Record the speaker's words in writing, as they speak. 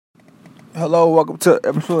Hello, welcome to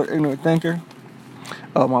episode of Ignorant Thinker.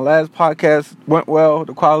 My last podcast went well.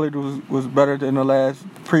 The quality was better than the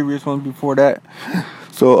previous one before that.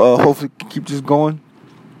 So hopefully keep this going.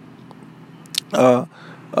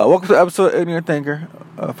 Welcome to episode of Ignorant Thinker.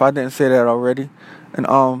 If I didn't say that already. And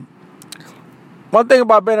one thing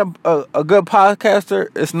about being a good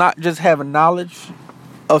podcaster is not just having knowledge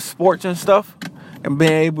of sports and stuff and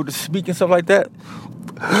being able to speak and stuff like that,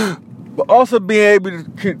 but also being able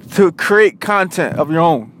to create content of your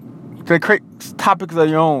own, to create topics of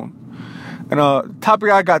your own. And the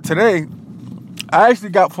topic I got today, I actually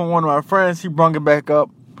got from one of my friends. He brought it back up,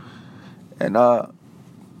 and I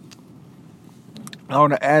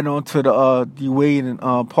want to add on to the D-Wade and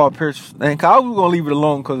Paul Pierce thing. I was gonna leave it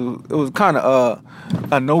alone because it was kind of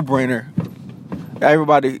a no-brainer.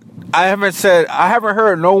 Everybody, I haven't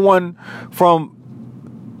heard no one from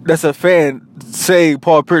that's a fan say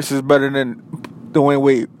Paul Pierce is better than Dwayne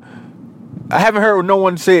Wade. I haven't heard no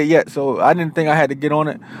one say it yet, so I didn't think I had to get on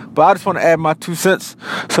it. But I just want to add my 2 cents.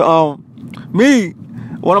 So,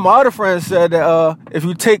 one of my other friends said that if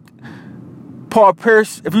you take Paul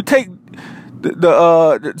Pierce, if you take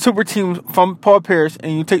the super team from Paul Pierce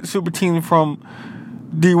and you take the super team from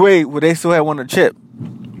D-Wade, would they still have won the chip?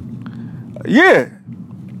 Yeah.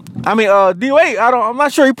 I mean, D-Wade, I'm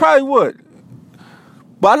not sure. He probably would.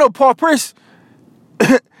 But I know Paul Pierce,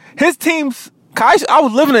 his teams, I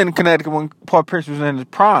was living in Connecticut when Paul Pierce was in his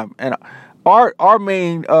prime. And our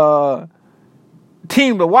main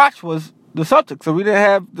team to watch was the Celtics. So we didn't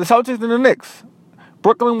have the Celtics and the Knicks.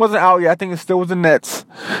 Brooklyn wasn't out yet. I think it still was the Nets.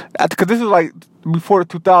 Because this was like before the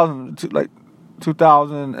 2000, like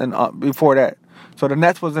 2000 and before that. So the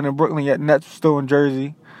Nets wasn't in Brooklyn yet. The Nets was still in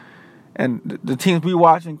Jersey. And the teams we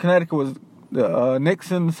watched in Connecticut was the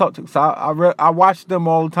Knicks and the Celtics. So I watched them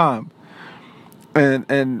all the time.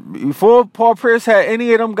 And before Paul Pierce had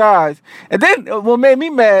any of them guys, and then what made me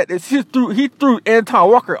mad is he threw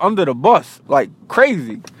Anton Walker under the bus like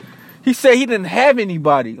crazy. He said he didn't have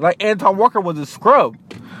anybody. Like Anton Walker was a scrub.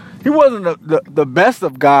 He wasn't the best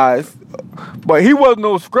of guys, but he wasn't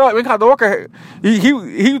no scrub. Anton Walker,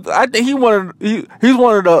 I think he's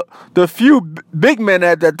one of the few big men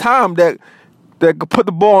at that time that could put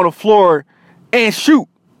the ball on the floor and shoot.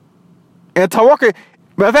 Anton Walker,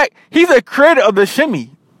 matter of fact, he's a creator of the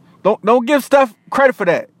shimmy. Don't give Steph credit for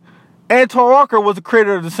that. Anton Walker was the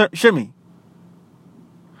creator of the shimmy.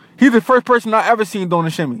 He's the first person I ever seen doing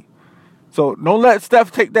the shimmy. So don't let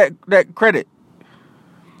Steph take that credit.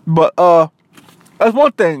 But that's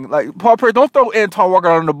one thing. Like Paul Pierce, don't throw Anton Walker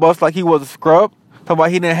on the bus like he was a scrub. Talk about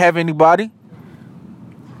he didn't have anybody.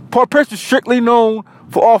 Paul Pierce is strictly known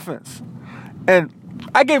for offense, and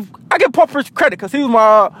I give Paul Pierce credit because he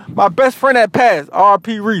was my best friend at Pass,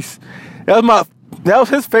 R.P. Reese. That was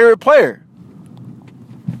his favorite player.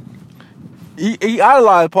 He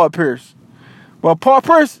idolized Paul Pierce. Well, Paul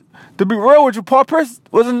Pierce, to be real with you, Paul Pierce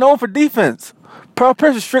wasn't known for defense. Paul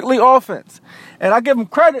Pierce is strictly offense. And I give him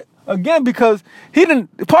credit, again, because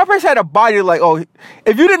Paul Pierce had a body like,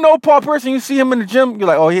 if you didn't know Paul Pierce and you see him in the gym, you're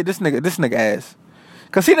like, oh, yeah, this nigga ass.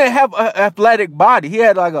 Because he didn't have an athletic body. He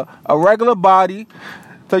had like a regular body.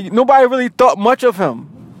 So nobody really thought much of him.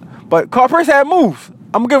 But Paul Pierce had moves.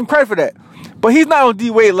 I'm going to give him credit for that. But he's not on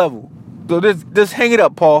D-Wade level. So just hang it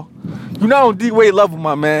up, Paul. You're not on D-Wade level,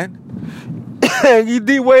 my man.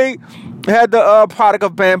 D-Wade had the product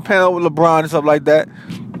of band panel with LeBron and stuff like that,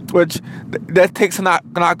 which that takes a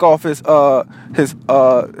knock off his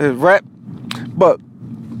rep. But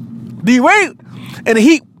D-Wade and the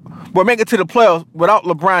Heat were making it to the playoffs without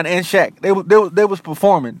LeBron and Shaq. They was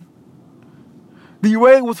performing.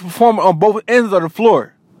 D-Wade was performing on both ends of the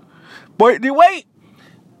floor. But D-Wade,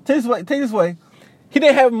 take this way. He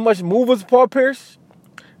didn't have much move as Paul Pierce,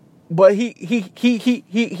 but he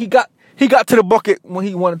got to the bucket when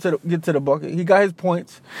he wanted to get to the bucket. He got his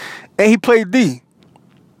points, and he played D.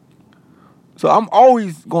 So I'm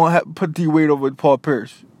always going to put D-Wade over Paul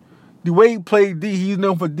Pierce. D-Wade played D. He's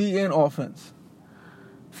known for D and offense.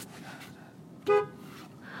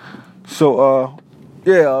 So,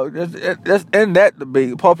 let's end that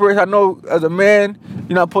debate. Paul Pierce, I know as a man,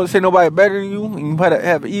 you're not supposed to say nobody better than you, and you got to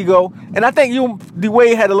have an ego. And I think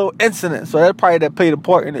D-Wade had a little incident, so that played a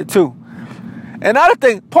part in it too. Another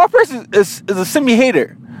thing, Paul Pierce is a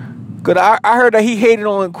semi-hater. Because I heard that he hated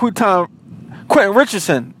on Quentin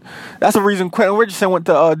Richardson. That's the reason Quentin Richardson went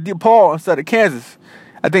to DePaul instead of Kansas.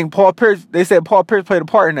 I think they said Paul Pierce played a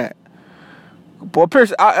part in that. Paul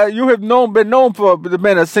Pierce, you have been known for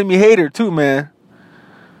being a semi-hater too, man.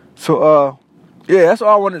 So, that's all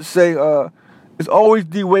I wanted to say. It's always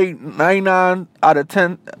D-Wade 99 out of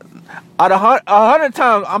 10. Out of 100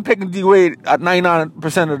 times, I'm picking D-Wade at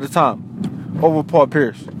 99% of the time. over Paul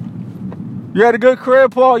Pierce. You had a good career,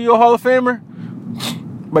 Paul. You're a Hall of Famer.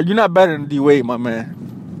 But you're not better than D-Wade, my man.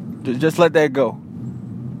 Just let that go.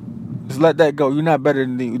 Just let that go. You're not better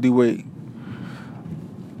than D-Wade.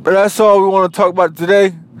 But that's all we want to talk about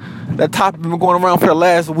today. That topic been going around for the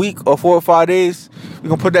last week or 4 or 5 days. We're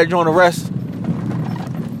going to put that joint to rest.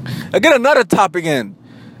 Again, another topic in.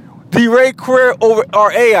 D-Wade career over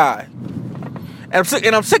our AI. And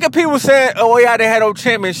I'm sick of people saying, oh, yeah, they had no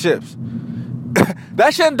championships.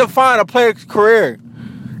 That shouldn't define a player's career.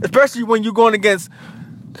 Especially when you're going against...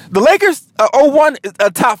 The Lakers, 0-1 is a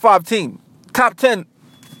top 5 team. Top 10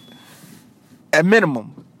 at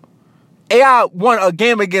minimum. AI won a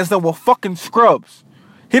game against them with fucking scrubs.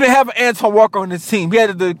 He didn't have an Antoine Walker on his team. He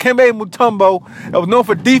had the Dikembe Mutombo that was known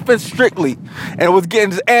for defense strictly and was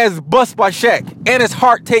getting his ass bust by Shaq and his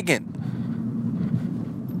heart taken.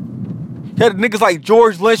 He had niggas like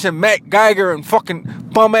George Lynch and Matt Geiger and fucking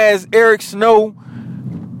bum-ass Eric Snow.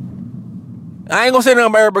 I ain't gonna say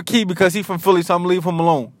nothing about Eric Bakey because he's from Philly, so I'm gonna leave him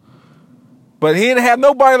alone. But he didn't have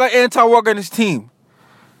nobody like Antoine Walker on his team.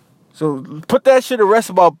 So put that shit to rest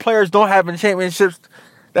about players don't having championships.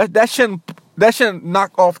 That shouldn't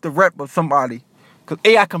knock off the rep of somebody. Because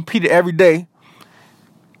AI competed every day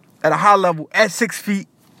at a high level at 6 feet.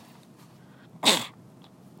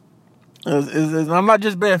 I'm not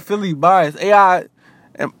just being Philly biased. AI,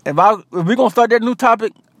 if we're gonna start that new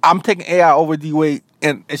topic, I'm taking AI over D-Wade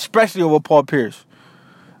and especially over Paul Pierce.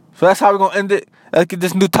 So that's how we're gonna end it. Let's get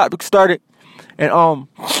this new topic started and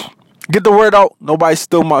get the word out. Nobody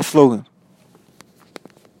steal my slogan.